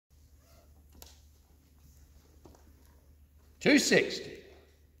260.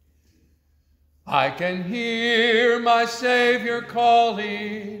 I can hear my Savior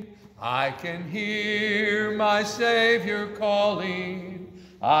calling. I can hear my Savior calling.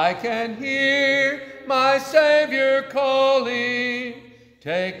 I can hear my Savior calling.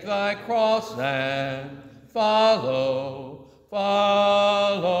 Take thy cross and follow,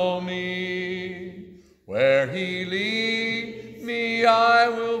 follow me. Where he leads me, I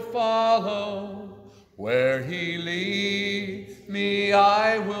will follow. Where he leads me,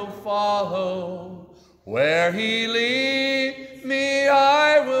 I will follow. Where he leads me,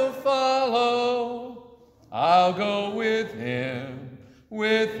 I will follow. I'll go with him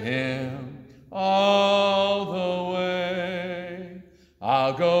all the way.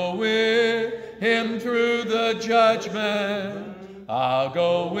 I'll go with him through the judgment. I'll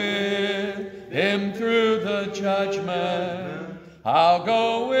go with him through the judgment. I'll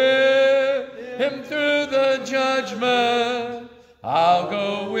go with him through the judgment. I'll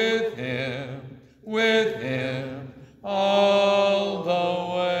go with him all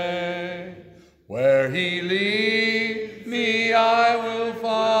the way. Where he leads me, I will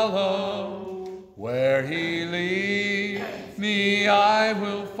follow. Where he leads me, I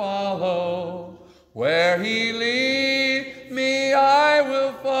will follow. Where he leads me, I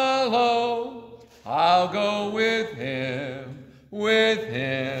will follow. I'll go with him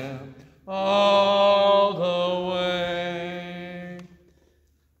all the way.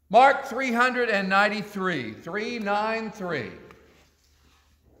 Mark 393, 393.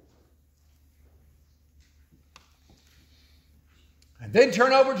 And then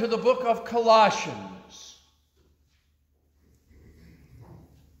turn over to the book of Colossians.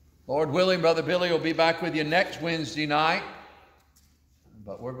 Lord willing, Brother Billy will be back with you next Wednesday night.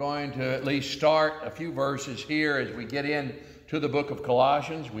 But we're going to at least start a few verses here as we get into the book of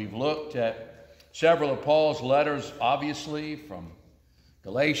Colossians. We've looked at several of Paul's letters, obviously, from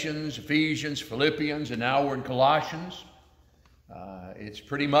Galatians, Ephesians, Philippians, and now we're in Colossians. It's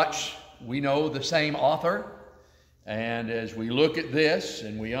pretty much, we know, the same author. And as we look at this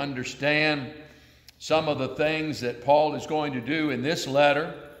and we understand some of the things that Paul is going to do in this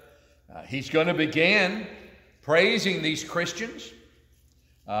letter, he's going to begin praising these Christians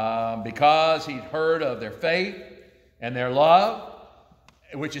because he'd heard of their faith and their love,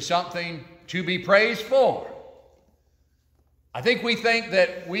 which is something to be praised for. I think we think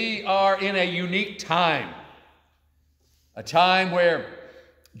that we are in a unique time, a time where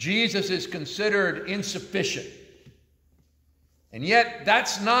Jesus is considered insufficient. And yet,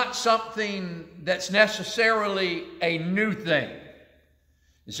 that's not something that's necessarily a new thing.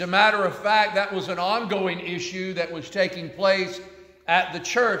 As a matter of fact, that was an ongoing issue that was taking place at the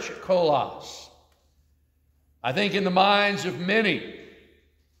church at Colossus. I think in the minds of many,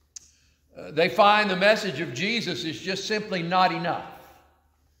 they find the message of Jesus is just simply not enough.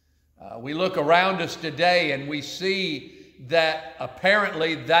 We look around us today and we see that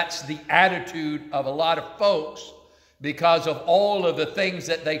apparently that's the attitude of a lot of folks because of all of the things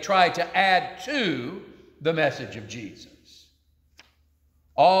that they try to add to the message of Jesus.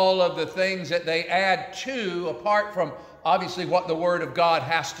 All of the things that they add to, apart from obviously what the Word of God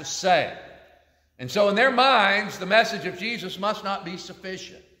has to say. And so in their minds, the message of Jesus must not be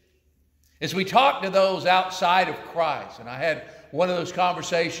sufficient. As we talk to those outside of Christ, and I had one of those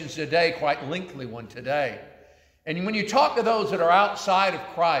conversations today, quite lengthy one today. And when you talk to those that are outside of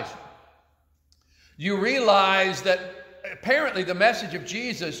Christ, you realize that apparently the message of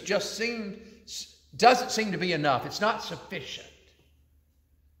Jesus just doesn't seem to be enough. It's not sufficient.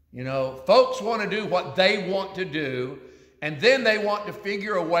 You know, folks want to do what they want to do, and then they want to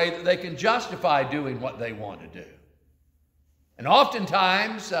figure a way that they can justify doing what they want to do. And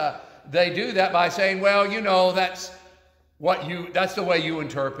oftentimes, they do that by saying, well, you know, that's the way you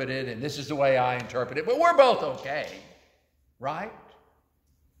interpret it, and this is the way I interpret it, but we're both okay, right?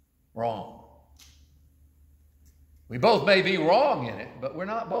 Wrong. We both may be wrong in it, but we're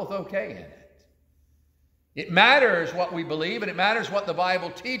not both okay in it. It matters what we believe, and it matters what the Bible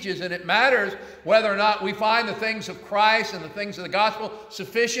teaches, and it matters whether or not we find the things of Christ and the things of the gospel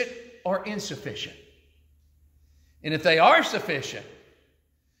sufficient or insufficient. And if they are sufficient,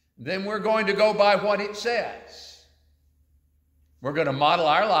 then we're going to go by what it says. We're going to model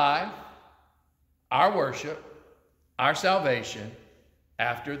our life, our worship, our salvation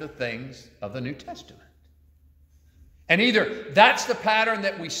after the things of the New Testament. And either that's the pattern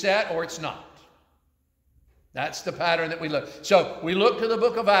that we set or it's not. That's the pattern that we look. So we look to the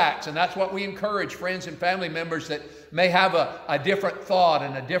book of Acts, and that's what we encourage friends and family members that may have a different thought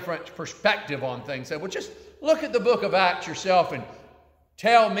and a different perspective on things. Say, well, just look at the book of Acts yourself and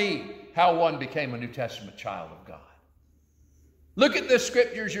tell me how one became a New Testament child of God. Look at the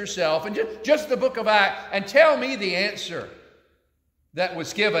scriptures yourself and just the book of Acts and tell me the answer that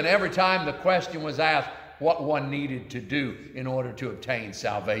was given every time the question was asked what one needed to do in order to obtain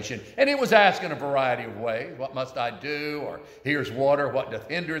salvation. And it was asked in a variety of ways. What must I do? Or here's water, what doth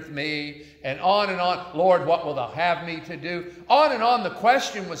hindereth me? And on, Lord, what will thou have me to do? On and on the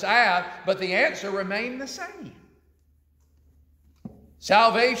question was asked, but the answer remained the same.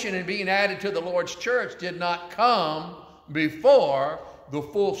 Salvation and being added to the Lord's church did not come before the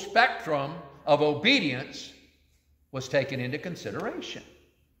full spectrum of obedience was taken into consideration.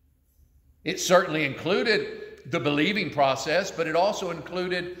 It certainly included the believing process, but it also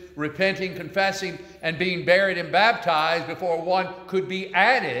included repenting, confessing, and being buried and baptized before one could be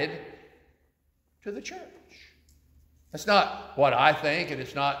added to the church. That's not what I think, and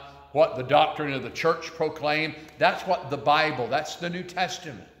it's not what the doctrine of the church proclaimed. That's what the Bible, that's the New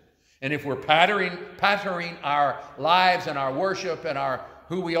Testament. And if we're patterning our lives and our worship and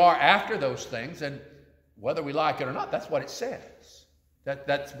who we are after those things, and whether we like it or not, that's what it says.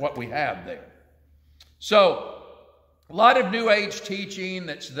 That's what we have there. So, a lot of New Age teaching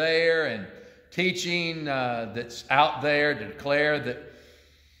that's there, and teaching that's out there to declare that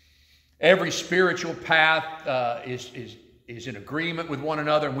every spiritual path is in agreement with one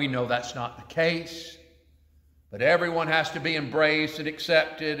another, and we know that's not the case. But everyone has to be embraced and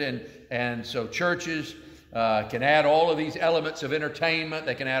accepted, and so churches can add all of these elements of entertainment.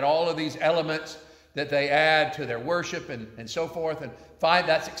 They can add all of these elements that they add to their worship and so forth, and find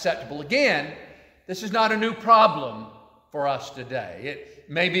that's acceptable. Again, this is not a new problem for us today. It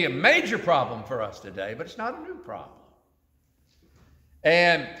may be a major problem for us today, but it's not a new problem.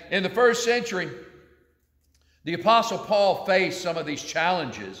 And in the first century, the Apostle Paul faced some of these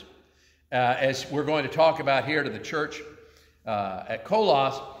challenges, as we're going to talk about here to the church at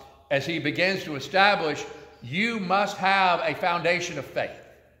Colossus, as he begins to establish, you must have a foundation of faith.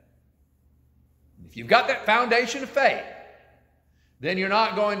 If you've got that foundation of faith, then you're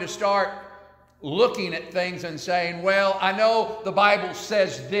not going to start looking at things and saying, well, I know the Bible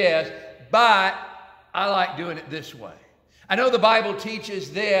says this, but I like doing it this way. I know the Bible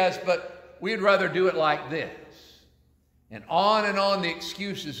teaches this, but we'd rather do it like this. And on the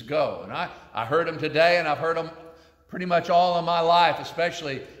excuses go. And I heard them today, and I've heard them pretty much all of my life,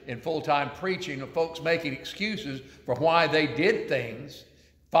 especially in full-time preaching, of folks making excuses for why they did things,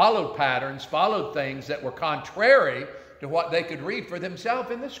 followed patterns, followed things that were contrary to what they could read for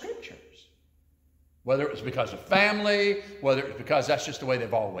themselves in the Scriptures. Whether it was because of family, whether it was because that's just the way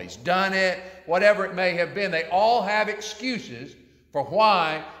they've always done it, whatever it may have been, they all have excuses for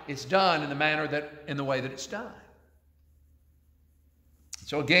why it's done in the way that it's done.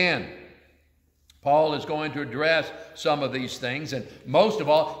 So again, Paul is going to address some of these things, and most of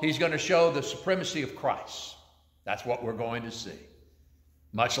all, he's going to show the supremacy of Christ. That's what we're going to see.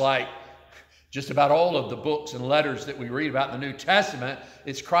 Much like just about all of the books and letters that we read about in the New Testament,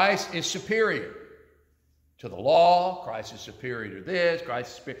 it's Christ is superior to the law. Christ is superior to this. Christ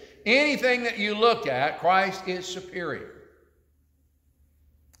is superior. Anything that you look at, Christ is superior.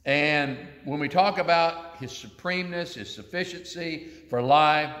 And when we talk about his supremeness, his sufficiency for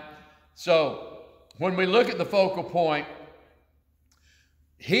life, so when we look at the focal point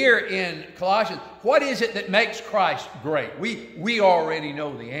here in Colossians, what is it that makes Christ great? We already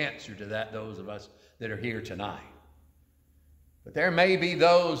know the answer to that, those of us that are here tonight. But there may be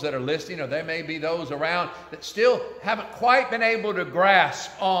those that are listening, or there may be those around that still haven't quite been able to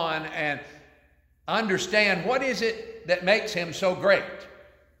grasp on and understand what is it that makes him so great.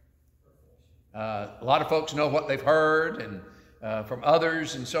 A lot of folks know what they've heard and from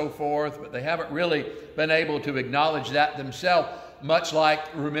others and so forth, but they haven't really been able to acknowledge that themselves, much like,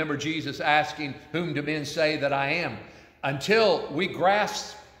 remember Jesus asking, whom do men say that I am? Until we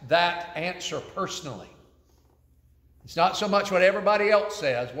grasp that answer personally. It's not so much what everybody else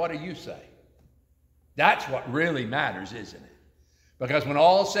says, what do you say? That's what really matters, isn't it? Because when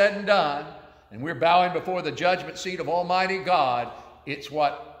all's said and done, and we're bowing before the judgment seat of Almighty God, it's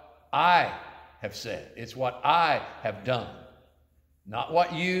what I have said. It's what I have done. Not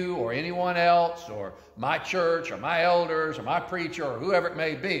what you or anyone else or my church or my elders or my preacher or whoever it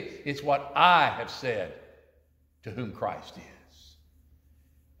may be. It's what I have said to whom Christ is.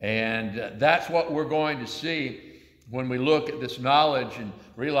 And that's what we're going to see when we look at this knowledge and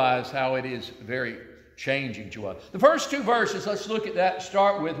realize how it is very changing to us. The first two verses, let's look at that,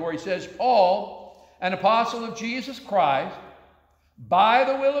 start with where he says, Paul, an apostle of Jesus Christ, by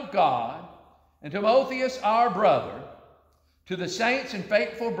the will of God, and Timotheus our brother, to the saints and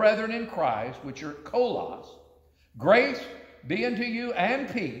faithful brethren in Christ, which are at Colossus, grace be unto you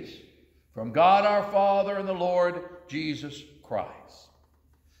and peace from God our Father and the Lord Jesus Christ.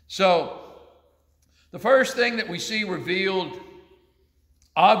 So, the first thing that we see revealed,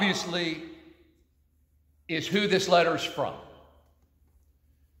 obviously, is who this letter is from.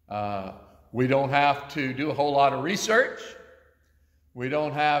 We don't have to do a whole lot of research. We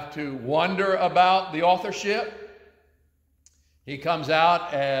don't have to wonder about the authorship. He comes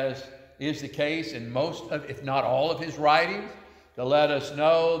out, as is the case in most of, if not all of his writings, to let us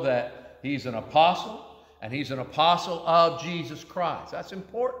know that he's an apostle, and he's an apostle of Jesus Christ. That's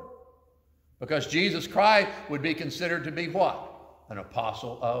important, because Jesus Christ would be considered to be what? An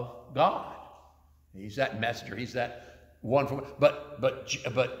apostle of God. He's that messenger. He's that one from.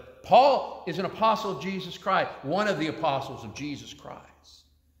 But Paul is an apostle of Jesus Christ, one of the apostles of Jesus Christ.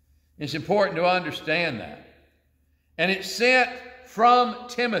 It's important to understand that. And it's sent from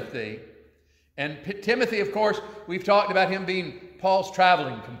Timothy. And Timothy, of course, we've talked about him being Paul's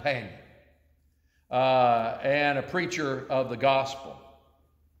traveling companion and a preacher of the gospel.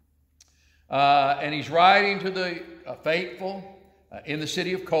 And he's writing to the faithful in the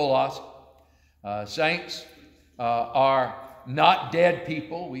city of Colossus. Saints are not dead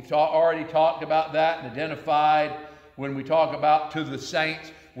people. We've already talked about that and identified when we talk about to the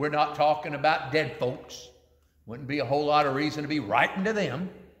saints, we're not talking about dead folks. Wouldn't be a whole lot of reason to be writing to them.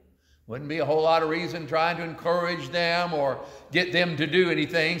 Wouldn't be a whole lot of reason trying to encourage them or get them to do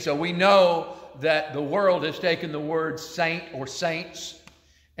anything. So we know that the world has taken the word saint or saints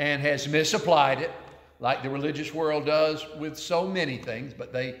and has misapplied it, like the religious world does with so many things,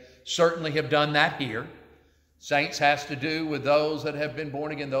 but they certainly have done that here. Saints has to do with those that have been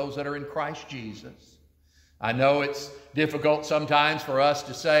born again, those that are in Christ Jesus. I know it's difficult sometimes for us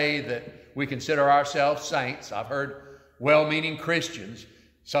to say that we consider ourselves saints. I've heard well-meaning Christians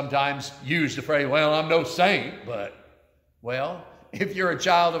sometimes use the phrase, well, I'm no saint, but, well, if you're a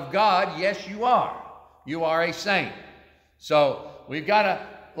child of God, yes, you are. You are a saint. So we've got to,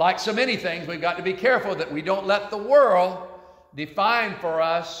 like so many things, we've got to be careful that we don't let the world define for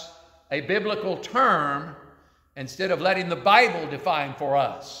us a biblical term instead of letting the Bible define for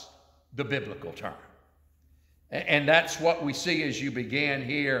us the biblical term. And that's what we see as you began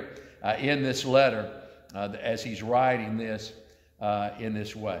here in this letter as he's writing this in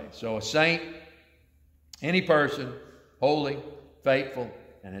this way. So a saint, any person, holy, faithful,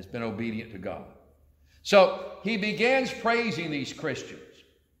 and has been obedient to God. So he begins praising these Christians.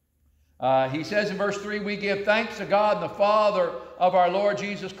 He says in verse 3, we give thanks to God, the Father of our Lord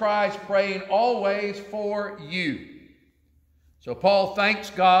Jesus Christ, praying always for you. So Paul thanks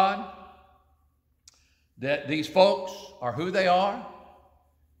God that these folks are who they are.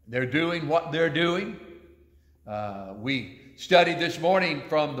 They're doing what they're doing. We studied this morning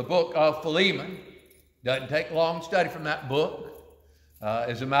from the book of Philemon. Doesn't take long study from that book.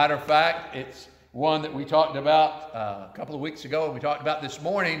 As a matter of fact, it's one that we talked about a couple of weeks ago and we talked about this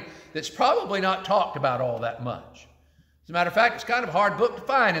morning that's probably not talked about all that much. As a matter of fact, it's kind of a hard book to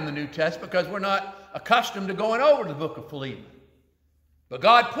find in the New Testament because we're not accustomed to going over to the book of Philemon. But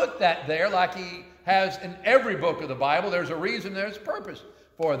God put that there like he has in every book of the Bible. There's a reason, there's a purpose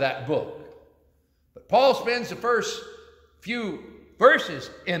for that book. But Paul spends the first few verses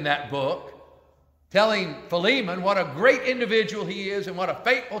in that book telling Philemon what a great individual he is and what a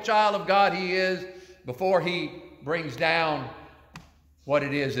faithful child of God he is before he brings down what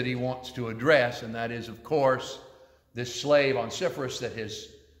it is that he wants to address. And that is, of course, this slave Onesiphorus that has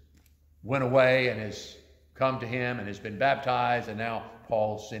went away and has come to him and has been baptized. And now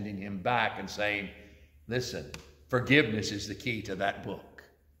Paul's sending him back and saying, listen, forgiveness is the key to that book.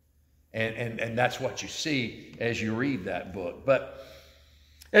 And that's what you see as you read that book. But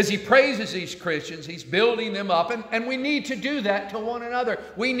as he praises these Christians, he's building them up. And we need to do that to one another.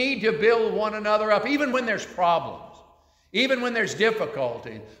 We need to build one another up, even when there's problems, even when there's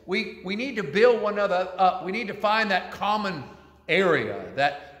difficulty. We need to build one another up. We need to find that common area,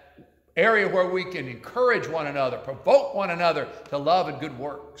 that area where we can encourage one another, provoke one another to love and good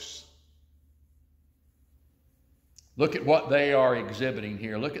works. Look at what they are exhibiting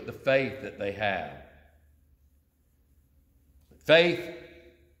here. Look at the faith that they have. Faith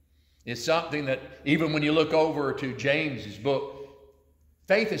is something that, even when you look over to James's book,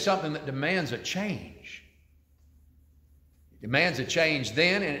 faith is something that demands a change. It demands a change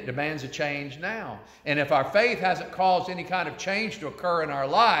then, and it demands a change now. And if our faith hasn't caused any kind of change to occur in our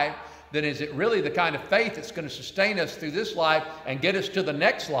life, then is it really the kind of faith that's going to sustain us through this life and get us to the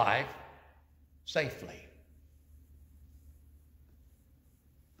next life safely?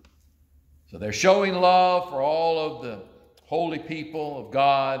 So they're showing love for all of the holy people of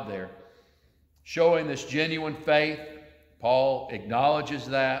God. They're showing this genuine faith. Paul acknowledges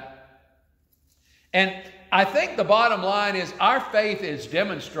that. And I think the bottom line is our faith is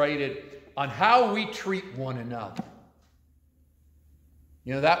demonstrated on how we treat one another.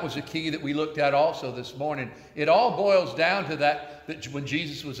 You know, that was a key that we looked at also this morning. It all boils down to that when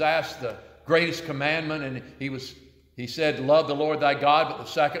Jesus was asked the greatest commandment, and he said, love the Lord thy God, but the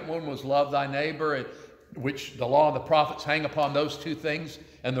second one was love thy neighbor, which the law and the prophets hang upon those two things.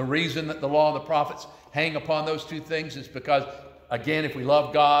 And the reason that the law and the prophets hang upon those two things is because, again, if we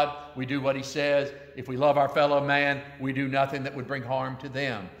love God, we do what he says. If we love our fellow man, we do nothing that would bring harm to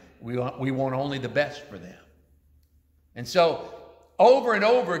them. We want only the best for them. And so, over and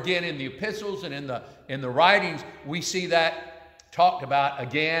over again in the epistles and in the writings, we see that talked about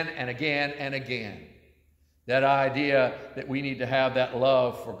again and again and again. That idea that we need to have that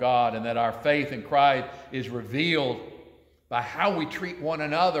love for God, and that our faith in Christ is revealed by how we treat one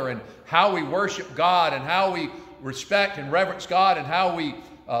another, and how we worship God, and how we respect and reverence God, and how we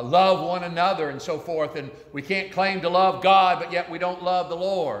love one another, and so forth. And we can't claim to love God, but yet we don't love the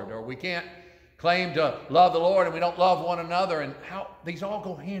Lord. Or we can't claim to love the Lord and we don't love one another, and how these all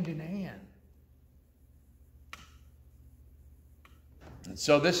go hand in hand. And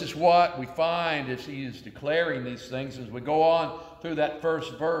so this is what we find as he is declaring these things as we go on through that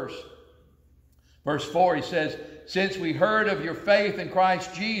first verse. Verse 4, he says, since we heard of your faith in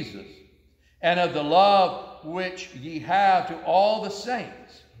Christ Jesus, and of the love which ye have to all the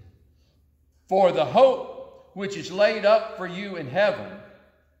saints, for the hope which is laid up for you in heaven,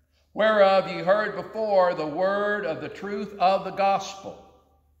 whereof ye heard before the word of the truth of the gospel,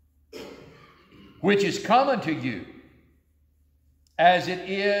 which is come unto you, as it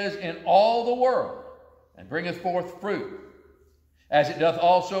is in all the world, and bringeth forth fruit, as it doth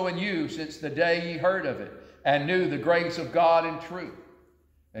also in you, since the day ye heard of it, and knew the grace of God in truth.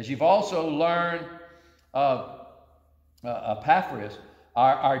 As you've also learned of Epaphras,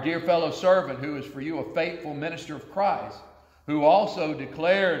 our dear fellow servant, who is for you a faithful minister of Christ, who also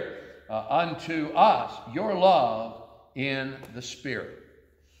declared unto us your love in the Spirit.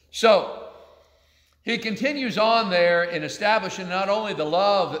 So, he continues on there in establishing not only the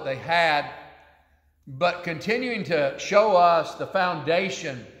love that they had, but continuing to show us the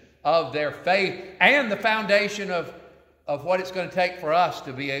foundation of their faith and the foundation of what it's going to take for us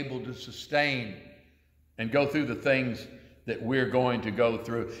to be able to sustain and go through the things that we're going to go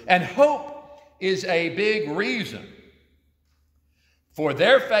through. And hope is a big reason for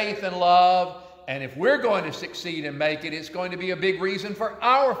their faith and love. And if we're going to succeed and make it, it's going to be a big reason for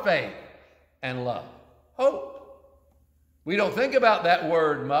our faith and love. Hope. We don't think about that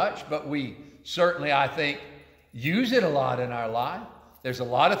word much, but we certainly, I think, use it a lot in our life. There's a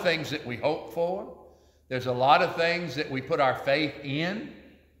lot of things that we hope for. There's a lot of things that we put our faith in.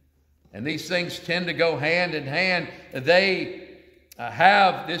 And these things tend to go hand in hand. They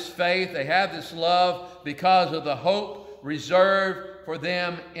have this faith, they have this love because of the hope reserved for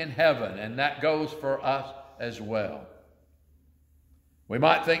them in heaven. And that goes for us as well. We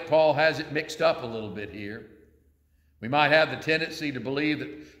might think Paul has it mixed up a little bit here. We might have the tendency to believe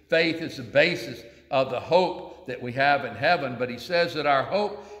that faith is the basis of the hope that we have in heaven, but he says that our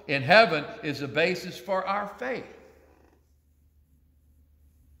hope in heaven is the basis for our faith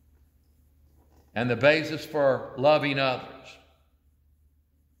and the basis for loving others.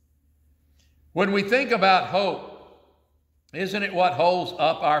 When we think about hope, isn't it what holds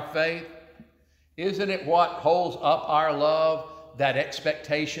up our faith? Isn't it what holds up our love? That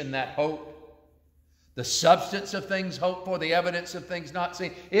expectation, that hope? The substance of things hoped for, the evidence of things not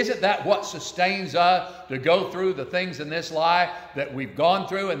seen. Isn't that what sustains us to go through the things in this life that we've gone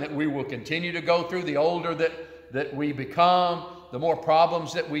through and that we will continue to go through? The older that we become, the more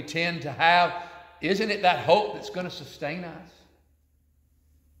problems that we tend to have. Isn't it that hope that's going to sustain us?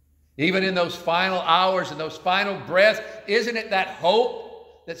 Even in those final hours and those final breaths, isn't it that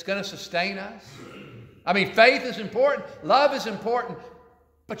hope that's going to sustain us? I mean, faith is important, love is important,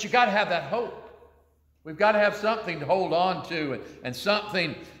 but you got to have that hope. We've got to have something to hold on to, and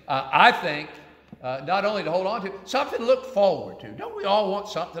something, I think, not only to hold on to, something to look forward to. Don't we all want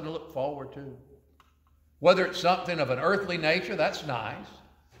something to look forward to? Whether it's something of an earthly nature, that's nice.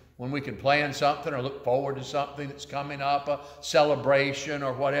 When we can plan something or look forward to something that's coming up, a celebration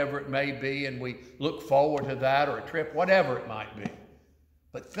or whatever it may be, and we look forward to that, or a trip, whatever it might be.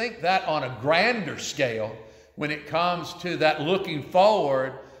 But think that on a grander scale when it comes to that looking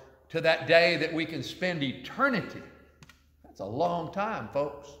forward to that day that we can spend eternity. That's a long time,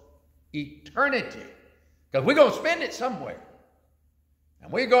 folks. Eternity. Because we're going to spend it somewhere. And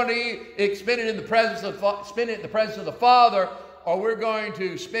we're going to spend it in the presence of the Father, or we're going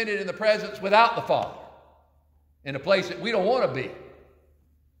to spend it in the presence without the Father, in a place that we don't want to be.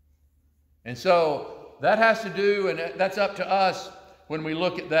 And so that has to do, and that's up to us when we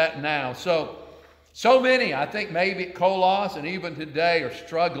look at that now. So many, I think maybe at Colossians and even today, are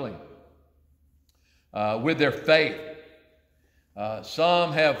struggling with their faith.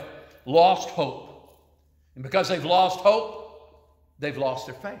 Some have lost hope. And because they've lost hope, they've lost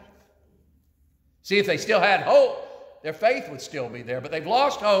their faith. See, if they still had hope, their faith would still be there. But they've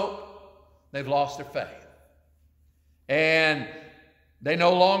lost hope, they've lost their faith. And they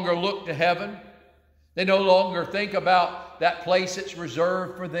no longer look to heaven. They no longer think about that place that's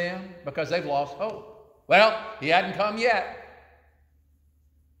reserved for them because they've lost hope. Well, he hadn't come yet.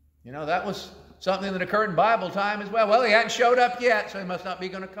 You know, that was something that occurred in Bible time as well. Well, he hadn't showed up yet, so he must not be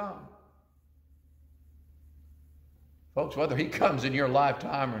going to come. Folks, whether he comes in your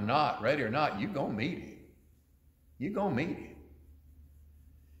lifetime or not, ready or not, you're going to meet him. You're going to meet him.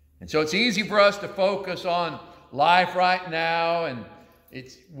 And so it's easy for us to focus on life right now, and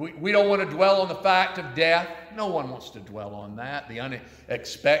we don't want to dwell on the fact of death. No one wants to dwell on that, the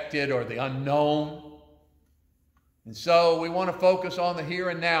unexpected or the unknown. And so we want to focus on the here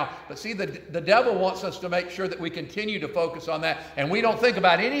and now. But see, the devil wants us to make sure that we continue to focus on that, and we don't think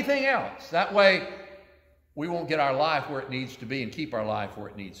about anything else. That way, we won't get our life where it needs to be and keep our life where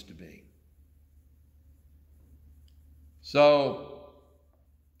it needs to be. So,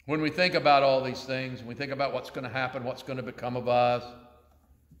 when we think about all these things, and we think about what's going to happen, what's going to become of us,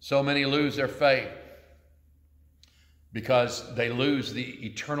 so many lose their faith because they lose the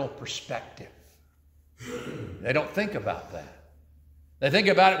eternal perspective. They don't think about that. They think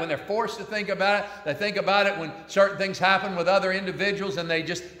about it when they're forced to think about it. They think about it when certain things happen with other individuals and they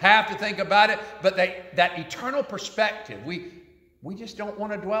just have to think about it. But that eternal perspective, we just don't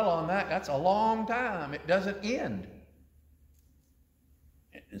want to dwell on that. That's a long time. It doesn't end.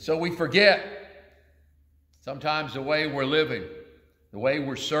 And so we forget sometimes the way we're living, the way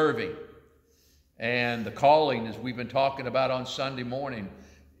we're serving, and the calling, as we've been talking about on Sunday morning.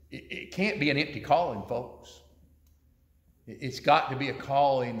 It can't be an empty calling, folks. It's got to be a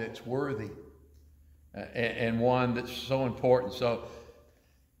calling that's worthy and one that's so important. So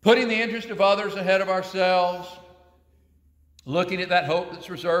putting the interest of others ahead of ourselves, looking at that hope that's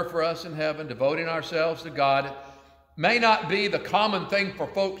reserved for us in heaven, devoting ourselves to God, may not be the common thing for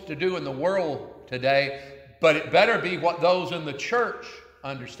folks to do in the world today, but it better be what those in the church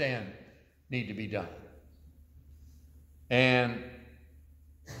understand need to be done.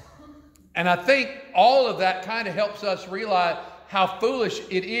 And I think all of that kind of helps us realize how foolish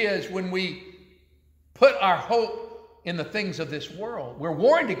it is when we put our hope in the things of this world. We're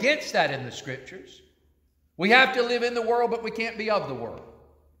warned against that in the Scriptures. We have to live in the world, but we can't be of the world.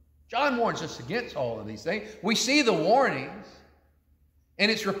 John warns us against all of these things. We see the warnings, and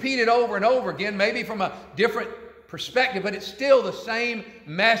it's repeated over and over again, maybe from a different perspective, but it's still the same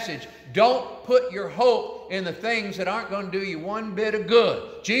message. Don't put your hope in the things that aren't going to do you one bit of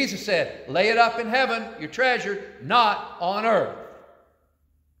good. Jesus said, lay it up in heaven, your treasure, not on earth.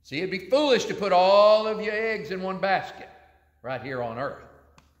 See, it'd be foolish to put all of your eggs in one basket right here on earth.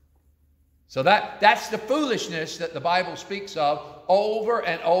 So that's the foolishness that the Bible speaks of over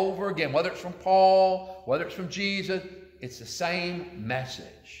and over again. Whether it's from Paul, whether it's from Jesus, it's the same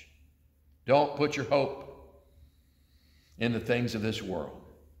message. Don't put your hope in the things of this world.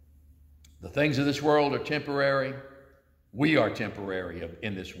 The things of this world are temporary. We are temporary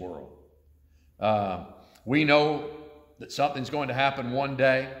in this world. We know that something's going to happen one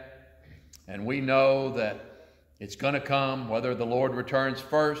day, and we know that it's going to come, whether the Lord returns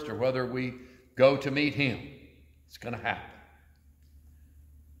first or whether we go to meet Him. It's going to happen.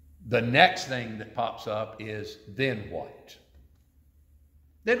 The next thing that pops up is, then what?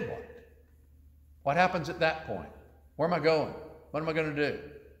 Then what? What happens at that point? Where am I going? What am I going to do?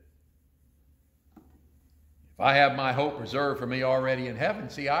 If I have my hope reserved for me already in heaven,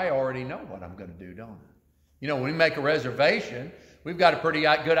 see, I already know what I'm going to do, don't I? You know, when we make a reservation, we've got a pretty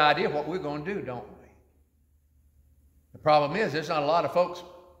good idea of what we're going to do, don't we? The problem is, there's not a lot of folks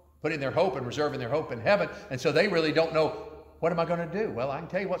putting their hope and reserving their hope in heaven, and so they really don't know, what am I going to do? Well, I can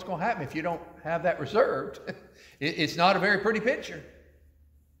tell you what's going to happen if you don't have that reserved. It's not a very pretty picture.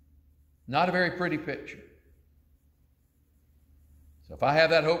 Not a very pretty picture. So if I have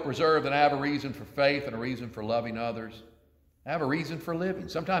that hope reserved, then I have a reason for faith and a reason for loving others. I have a reason for living.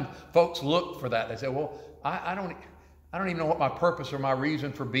 Sometimes folks look for that. They say, well, I don't even know what my purpose or my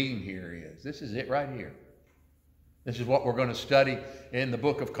reason for being here is. This is it right here. This is what we're going to study in the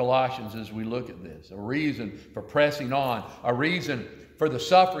book of Colossians as we look at this. A reason for pressing on. A reason for the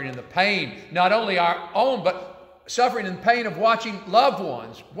suffering and the pain. Not only our own, but suffering and pain of watching loved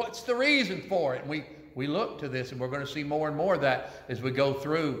ones. What's the reason for it? And we look to this, and we're going to see more and more of that as we go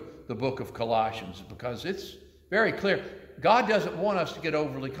through the book of Colossians, because it's very clear. God doesn't want us to get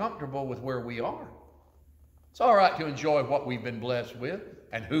overly comfortable with where we are. It's all right to enjoy what we've been blessed with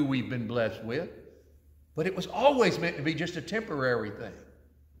and who we've been blessed with, but it was always meant to be just a temporary thing.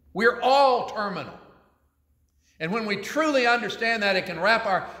 We're all terminal. And when we truly understand that, it can wrap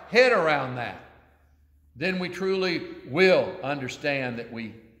our head around that, then we truly will understand that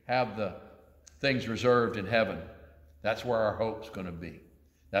we have the things reserved in heaven. That's where our hope's going to be.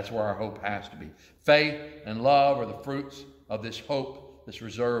 That's where our hope has to be. Faith and love are the fruits of this hope that's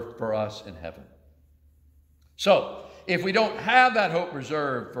reserved for us in heaven. So, if we don't have that hope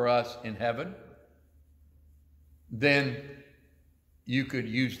reserved for us in heaven, then you could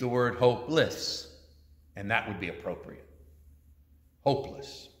use the word hopeless, and that would be appropriate.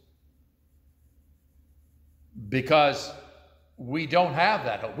 Hopeless. Because we don't have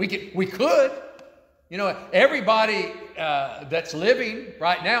that hope. We could. You know, everybody that's living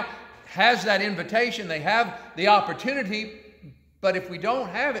right now has that invitation. They have the opportunity. But if we don't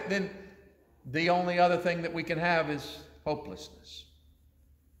have it, then the only other thing that we can have is hopelessness.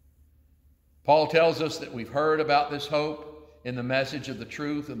 Paul tells us that we've heard about this hope in the message of the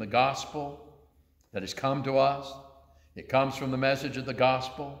truth and the gospel that has come to us. It comes from the message of the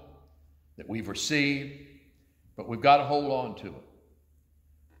gospel that we've received, but we've got to hold on to it.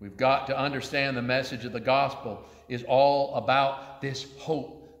 We've got to understand the message of the gospel is all about this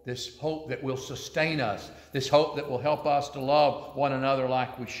hope that will sustain us, this hope that will help us to love one another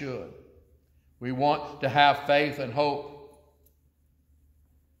like we should. We want to have faith and hope.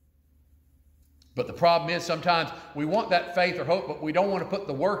 But the problem is sometimes we want that faith or hope, but we don't want to put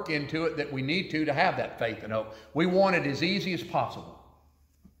the work into it that we need to have that faith and hope. We want it as easy as possible.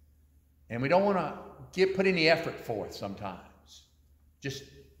 And we don't want to put any effort forth sometimes. Just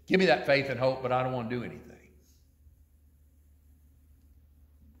give me that faith and hope, but I don't want to do anything.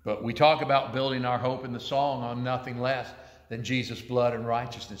 But we talk about building our hope in the song on nothing less than Jesus' blood and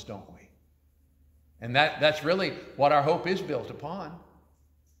righteousness, don't we? And that's really what our hope is built upon.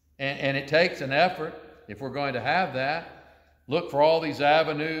 And it takes an effort if we're going to have that. Look for all these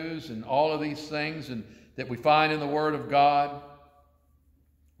avenues and all of these things and that we find in the Word of God.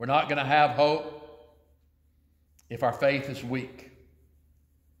 We're not going to have hope if our faith is weak.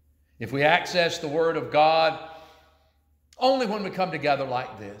 If we access the Word of God only when we come together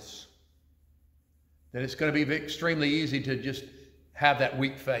like this, then it's going to be extremely easy to just have that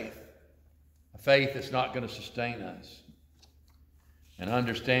weak faith. A faith that's not going to sustain us. And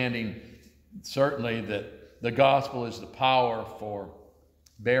understanding certainly that the gospel is the power for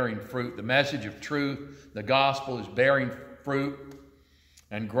bearing fruit. The message of truth, the gospel is bearing fruit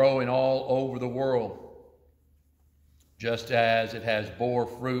and growing all over the world. Just as it has bore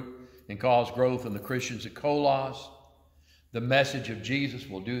fruit and caused growth in the Christians at Colossus, the message of Jesus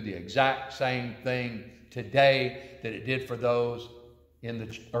will do the exact same thing today that it did for those in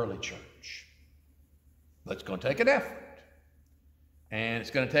the early church. But it's going to take an effort. And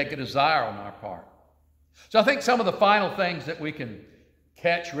it's going to take a desire on our part. So I think some of the final things that we can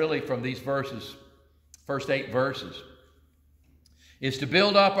catch really from these verses, first 8 verses, is to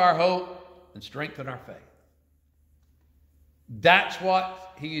build up our hope and strengthen our faith. That's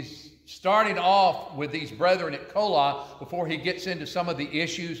what he's starting off with these brethren at Colossus before he gets into some of the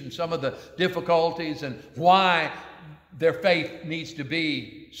issues and some of the difficulties and why their faith needs to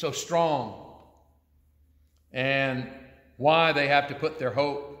be so strong and why they have to put their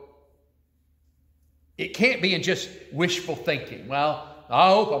hope. It can't be in just wishful thinking. Well, I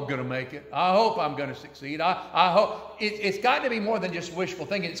hope I'm going to make it. I hope I'm going to succeed. I hope. It's got to be more than just wishful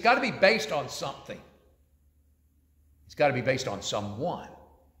thinking. It's got to be based on something. It's got to be based on someone.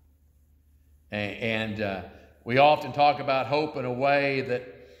 And we often talk about hope in a way that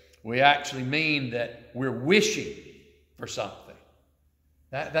we actually mean that we're wishing for something.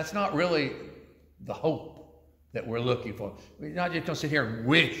 That's not really the hope that we're looking for. We're not just going to sit here and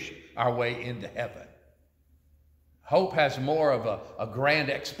wish our way into heaven. Hope has more of a grand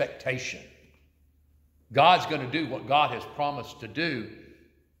expectation. God's going to do what God has promised to do,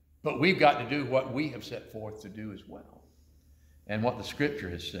 but we've got to do what we have set forth to do as well, and what the Scripture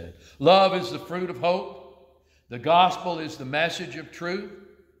has said. Love is the fruit of hope. The gospel is the message of truth.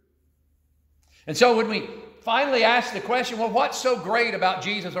 And so when we finally ask the question, well, what's so great about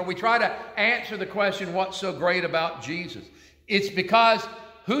Jesus? Or we try to answer the question, what's so great about Jesus? It's because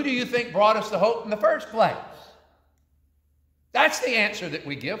who do you think brought us the hope in the first place? That's the answer that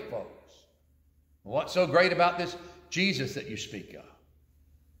we give folks. What's so great about this Jesus that you speak of?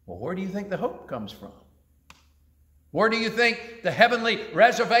 Well, where do you think the hope comes from? Where do you think the heavenly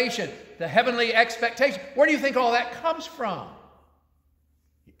reservation, the heavenly expectation, where do you think all that comes from?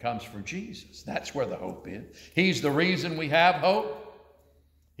 It comes from Jesus. That's where the hope is. He's the reason we have hope.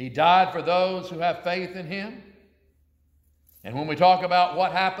 He died for those who have faith in Him. And when we talk about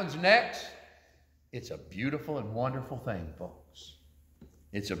what happens next, it's a beautiful and wonderful thing, folks.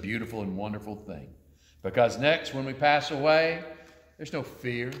 It's a beautiful and wonderful thing. Because next, when we pass away, there's no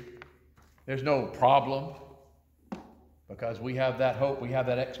fear. There's no problem. Because we have that hope, we have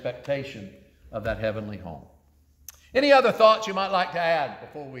that expectation of that heavenly home. Any other thoughts you might like to add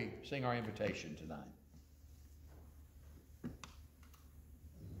before we sing our invitation tonight?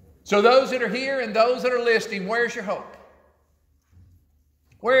 So those that are here and those that are listening, where's your hope?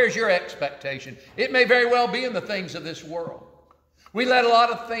 Where is your expectation? It may very well be in the things of this world. We let a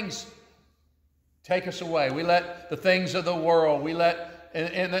lot of things take us away. We let the things of the world,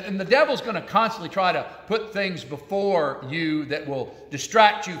 and the devil's going to constantly try to put things before you that will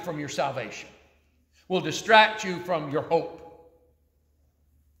distract you from your salvation, will distract you from your hope.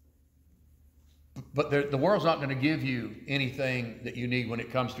 But the world's not going to give you anything that you need when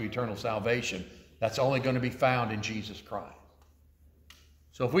it comes to eternal salvation. That's only going to be found in Jesus Christ.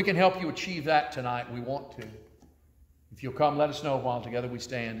 So if we can help you achieve that tonight, we want to. If you'll come, let us know while together we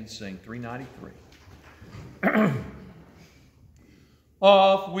stand and sing 393.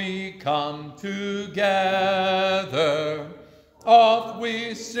 Oft we come together, oft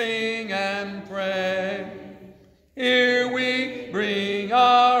we sing and pray. Here we bring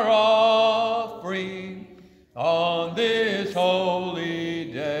our offering on this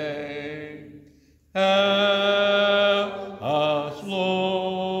holy day. Help us,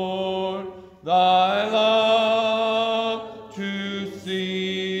 Lord, thy love to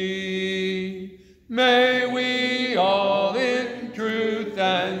see. May we all in truth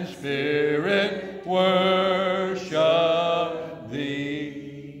and spirit worship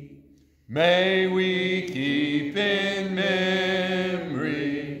thee. May we keep in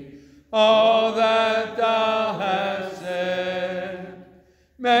memory all that thou hast said.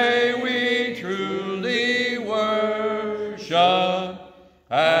 May we truly worship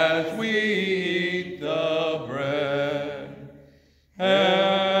as we eat the bread. Help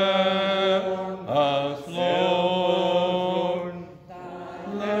us, Lord.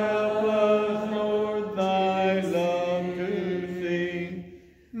 Help us, Lord, thy love to sing.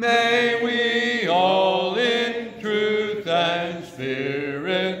 May we all in truth and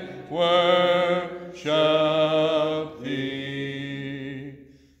spirit worship thee.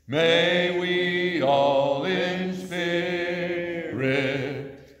 May we all in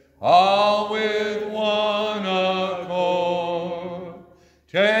spirit, all with one accord,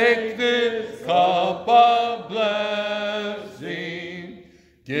 take this cup of blessing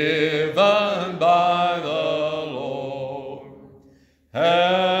given by the Lord. Help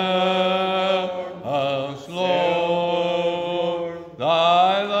us, Lord,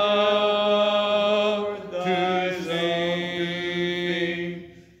 thy love to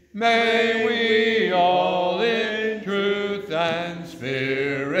sing. May we all in truth and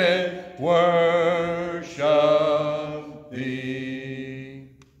spirit worship thee.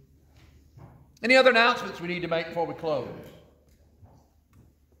 Any other announcements we need to make before we close?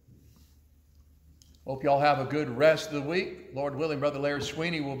 Hope y'all have a good rest of the week. Lord willing, Brother Larry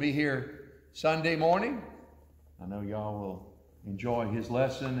Sweeney will be here Sunday morning. I know y'all will enjoy his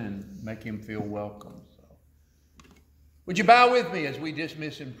lesson and make him feel welcome. So, would you bow with me as we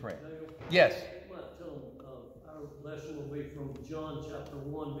dismiss in prayer? Yes. Our lesson will be from John chapter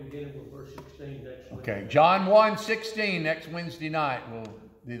 1, beginning with verse 16 next week. Okay, John 1:16 next Wednesday night will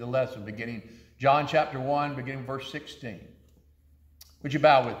be the lesson, beginning John chapter 1, beginning with verse 16. Would you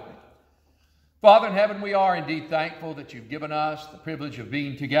bow with me? Father in heaven, we are indeed thankful that you've given us the privilege of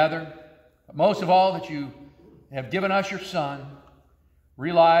being together, but most of all that you have given us your Son,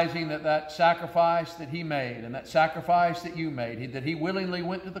 realizing that sacrifice that he made and that sacrifice that you made, that he willingly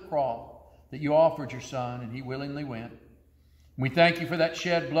went to the cross, that you offered your Son and he willingly went. We thank you for that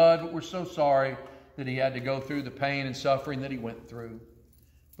shed blood, but we're so sorry that he had to go through the pain and suffering that he went through.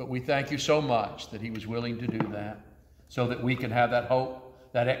 But we thank you so much that he was willing to do that so that we can have that hope,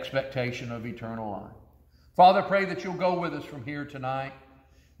 that expectation of eternal life. Father, pray that you'll go with us from here tonight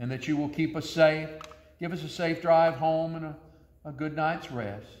and that you will keep us safe. Give us a safe drive home and a good night's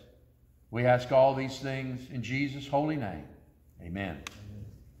rest. We ask all these things in Jesus' holy name. Amen.